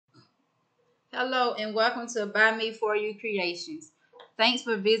Hello and welcome to By Me For You Creations. Thanks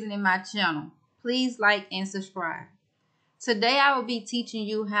for visiting my channel. Please like and subscribe. Today I will be teaching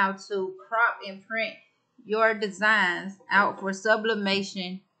you how to crop and print your designs out for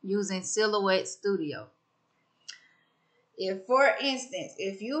sublimation using Silhouette Studio. For instance,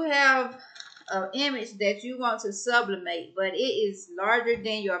 if you have an image that you want to sublimate but it is larger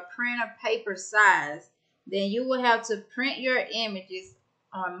than your printer paper size, then you will have to print your images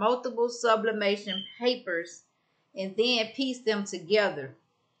on multiple sublimation papers and then piece them together.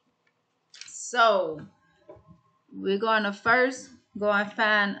 So we're going to first go and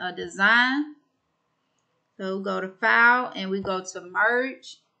find a design. So we go to File and we go to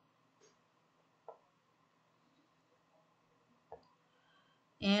Merge.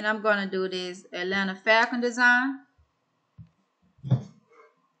 And I'm going to do this Atlanta Falcon design.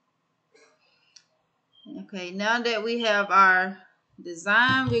 Okay, now that we have our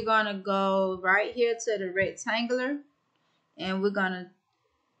design, we're going to go right here to the rectangular and we're going to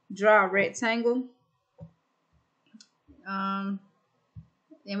draw a rectangle. Then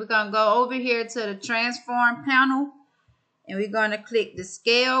we're going to go over here to the transform panel and we're going to click the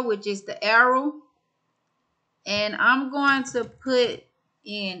scale, which is the arrow, and I'm going to put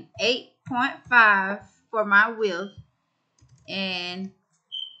in 8.5 for my width and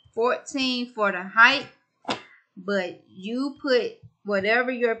 14 for the height, but you put whatever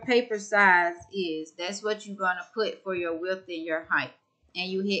your paper size is, that's what you're going to put for your width and your height, and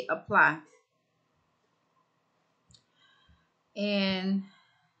you hit apply. And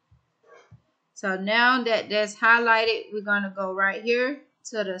so now that that's highlighted, we're going to go right here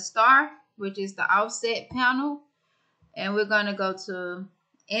to the star, which is the offset panel, and we're going to go to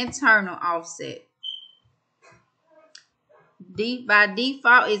internal offset. By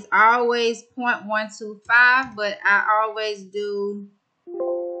default it's always 0.125, but I always do,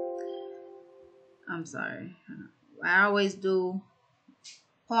 I always do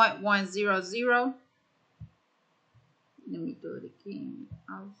 0.100. Let me do it again.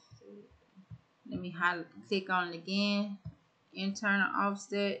 Offset. Let me click on it again. Internal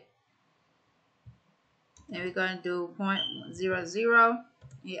offset. And we're going to do 0.00.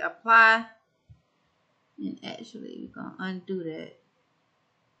 Hit apply. And actually, we're going to undo that.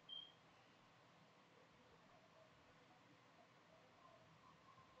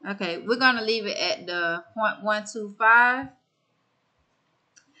 Okay, we're going to leave it at the 0.125.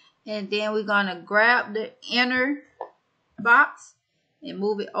 And then we're going to grab the inner box and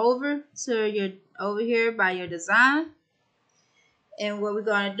move it over to over here by your design. And what we're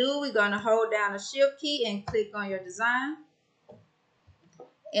going to do, we're going to hold down the shift key and click on your design.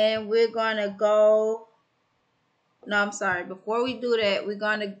 And we're going to go, before we do that, we're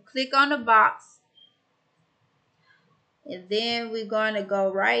going to click on the box. And then we're going to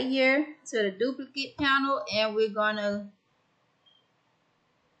go right here to the duplicate panel and we're going to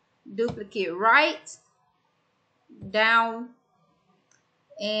duplicate right, down,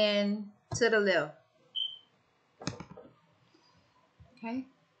 and to the left. Okay,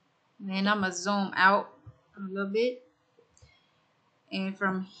 and I'm going to zoom out a little bit. And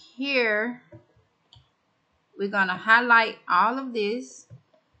from here, we're going to highlight all of this.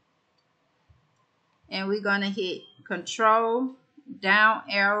 And we're going to hit Control down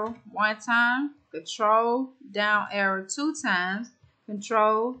arrow 1 time, Control down arrow 2 times,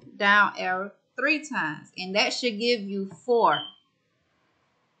 Control down arrow 3 times. And that should give you 4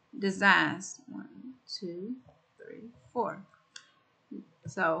 designs. 1, 2, 3, 4.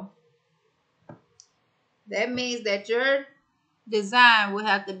 So that means that your design will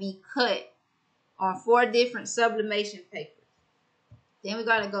have to be cut on 4 different sublimation papers. Then we're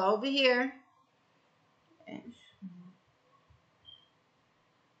going to go over here.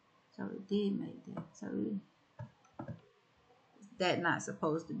 So it did make that. So that's not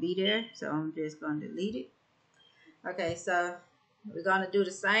supposed to be there. So I'm just going to delete it. Okay, so we're going to do the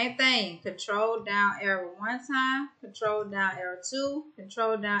same thing. Control down arrow 1 time, Control down arrow 2,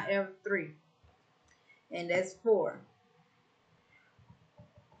 Control down arrow 3. And that's 4.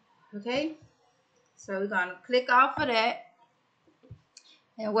 Okay, so we're going to click off of that.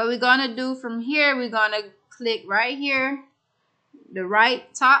 And what we're going to do from here, we're going to click right here, the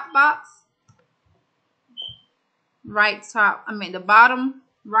right top box, the bottom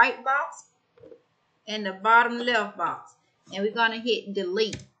right box, and the bottom left box. And we're going to hit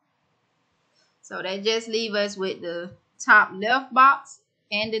delete. So that just leaves us with the top left box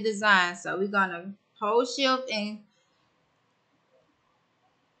and the design. So we're going to hold shift and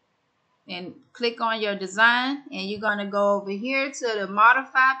click on your design, and you're going to go over here to the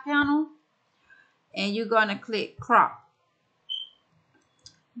modify panel and you're going to click crop.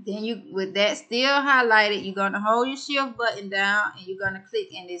 Then you, with that still highlighted, you're going to hold your shift button down and you're going to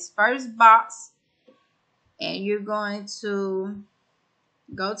click in this first box and you're going to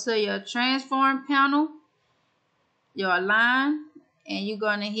go to your transform panel, your align, and you're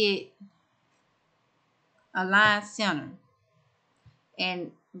going to hit align center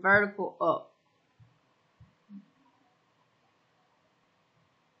and vertical up.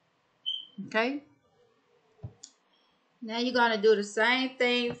 Okay. Now you're going to do the same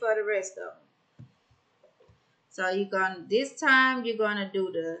thing for the rest of them. So you're going to, this time you're going to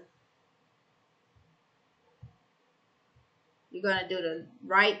do the, you're going to do the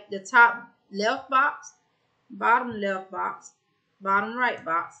right, the top left box, bottom left box, bottom right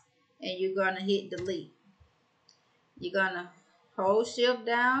box, and you're going to hit delete. You're going to hold shift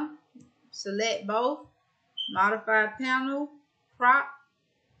down, select both, modify panel, crop.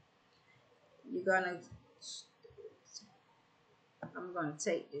 You're going to, I'm going to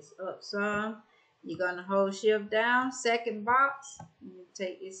take this up some. You're going to hold shift down, second box, you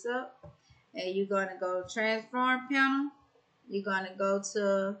take this up, and you're going to go transform panel. You're going to go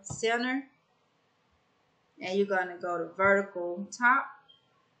to center, and you're going to go to vertical top.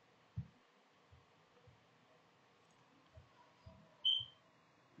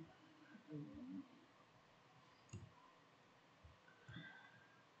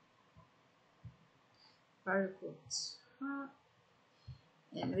 Vertical top.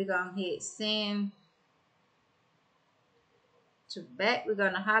 And we're going to hit send to back. We're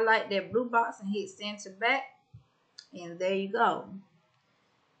going to highlight that blue box and hit send to back. And there you go.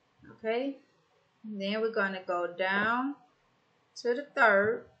 Okay. And then we're going to go down to the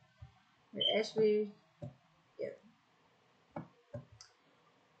third. Actually, yeah.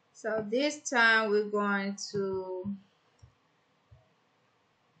 So this time we're going to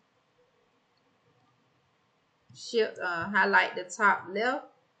shift, highlight the top left,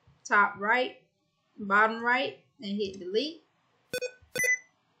 top right, bottom right, and hit delete.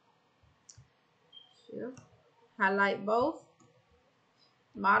 Shift, highlight both,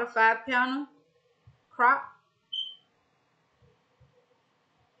 modify panel, crop,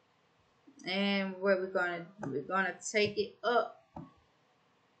 and what we're gonna take it up,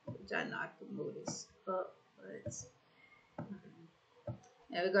 which I know I can move this up, but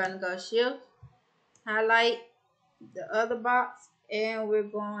and we're gonna go shift, highlight the other box, and we're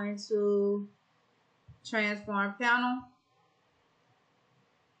going to transform panel,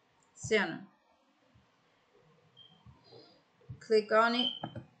 center. Click on it,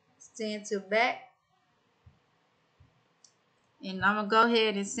 send to back, and I'm gonna go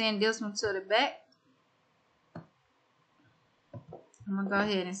ahead and send this one to the back. I'm gonna go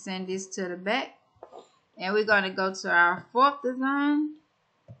ahead and send this to the back, and we're gonna go to our fourth design,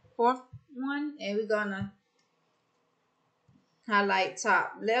 fourth one, and we're gonna highlight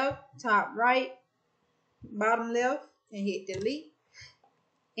top left, top right, bottom left, and hit delete.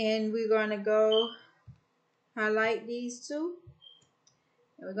 And we're gonna go highlight these two,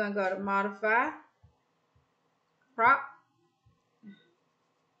 and we're gonna go to modify, crop,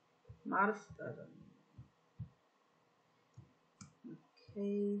 modify.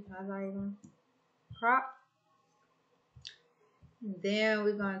 Okay, highlight them, crop. And then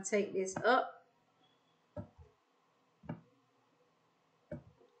we're gonna take this up.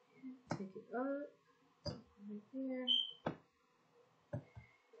 Take it up, right there.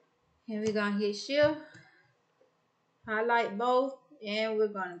 And we're gonna hit shift, highlight both, and we're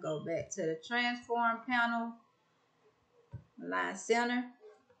gonna go back to the transform panel, align center.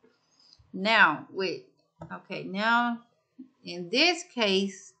 Now now in this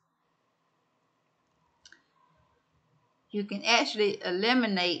case, you can actually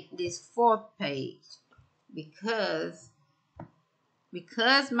eliminate this fourth page because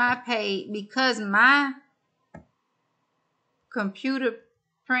my computer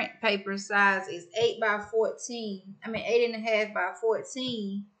print paper size is 8 by 14. I mean 8.5 by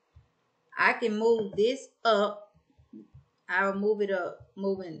 14. I can move this up. I will move it up,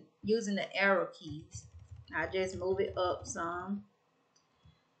 using the arrow keys. I just move it up some,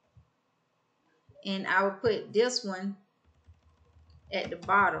 and I will put this one at the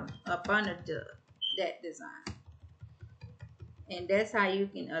bottom, up under that design. And that's how you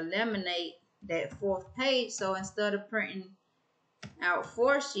can eliminate that fourth page. So instead of printing out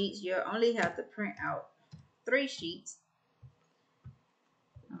 4 sheets, you only have to print out 3 sheets.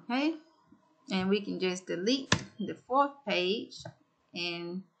 Okay, and we can just delete the fourth page.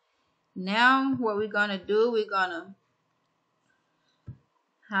 And now what we're gonna do, we're gonna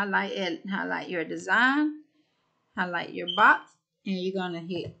highlight your design, highlight your box, and you're gonna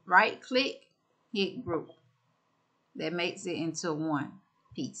hit right click, hit group. That makes it into one.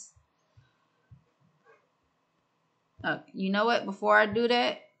 piece. You know what? Before I do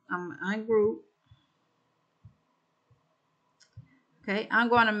that, I'm going to ungroup. Okay, I'm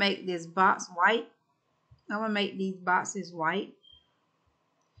going to make this box white. I'm going to make these boxes white.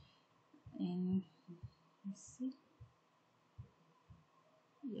 And let's see.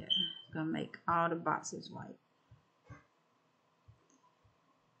 Yeah, I'm going to make all the boxes white.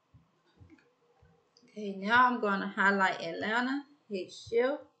 Okay, now I'm going to highlight Atlanta, hit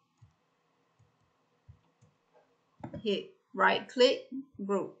Shift, hit right click,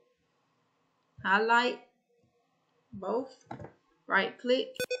 group. Highlight both, right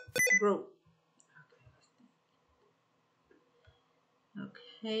click, group.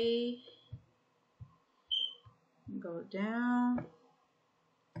 Okay, go down,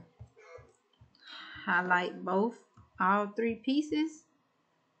 highlight both, all three pieces,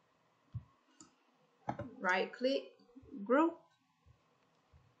 right click, group.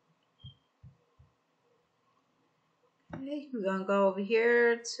 Okay, we're gonna go over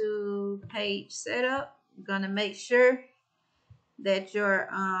here to page setup. We're gonna make sure that your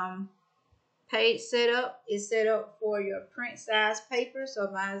page setup is set up for your print size paper.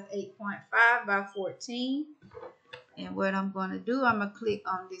 So mine is 8.5 by 14. And what I'm going to do, I'm going to click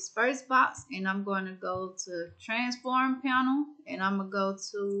on this first box and I'm going to go to transform panel and I'm going to go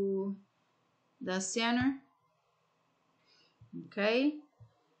to the center. Okay,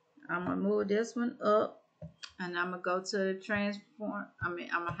 I'm going to move this one up and I'm going to go to the transform. I'm going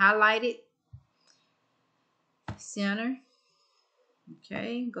to highlight it, center.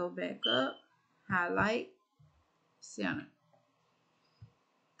 Okay, go back up, highlight, center.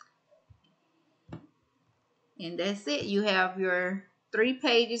 And that's it. You have your 3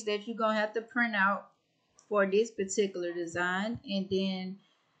 pages that you're going to have to print out for this particular design. And then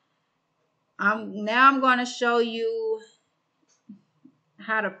I'm going to show you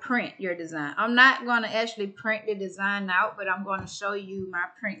how to print your design. I'm not going to actually print the design out, but I'm going to show you my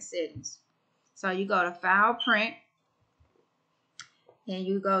print settings. So you go to File, Print, and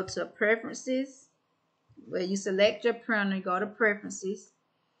you go to Preferences. Where you select your printer, go to Preferences.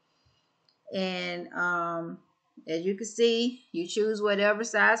 And as you can see, you choose whatever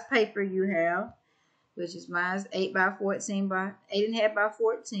size paper you have, which is mine's 8 by 14 by 8.5 by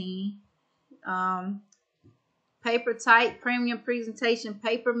 14. Paper type, premium presentation,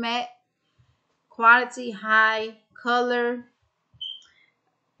 paper matte, quality high, color.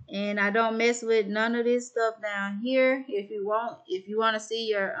 And I don't mess with none of this stuff down here. If you want to see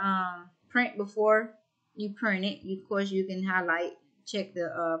your print before you print it, of course you can highlight, check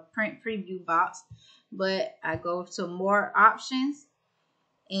the print preview box. But I go to more options,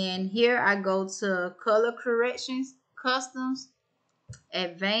 and here I go to color corrections, customs,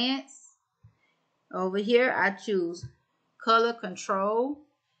 advanced. Over here I choose color control,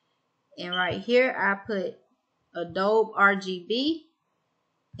 and right here I put Adobe RGB,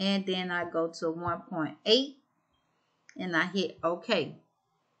 and then I go to 1.8 and I hit OK.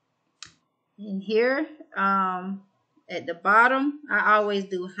 And here at the bottom I always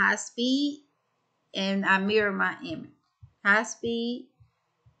do high speed and I mirror my image. High speed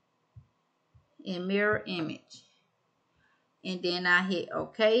and mirror image. And then I hit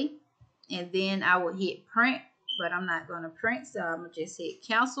OK. And then I will hit print, but I'm not going to print, so I'm going to just hit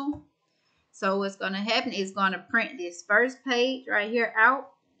cancel. So what's going to happen is going to print this first page right here out.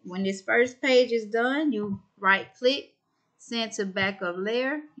 When this first page is done, you right click, send to back of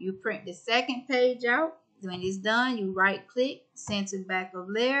layer. You print the second page out. When it's done, you right click, send to back of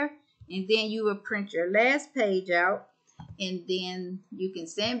layer. And then you will print your last page out. And then you can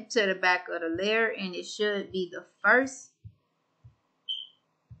send to the back of the layer, and it should be the first.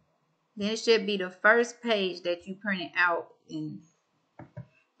 Then it should be the first page that you printed out, and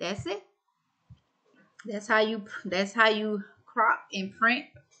that's it. That's how you crop and print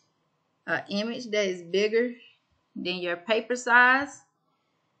an image that is bigger than your paper size.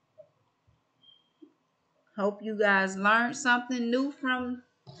 Hope you guys learned something new from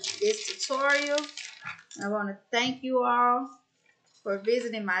this tutorial. I want to thank you all for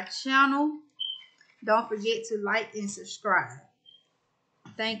visiting my channel. Don't forget to like and subscribe.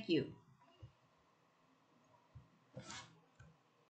 Thank you.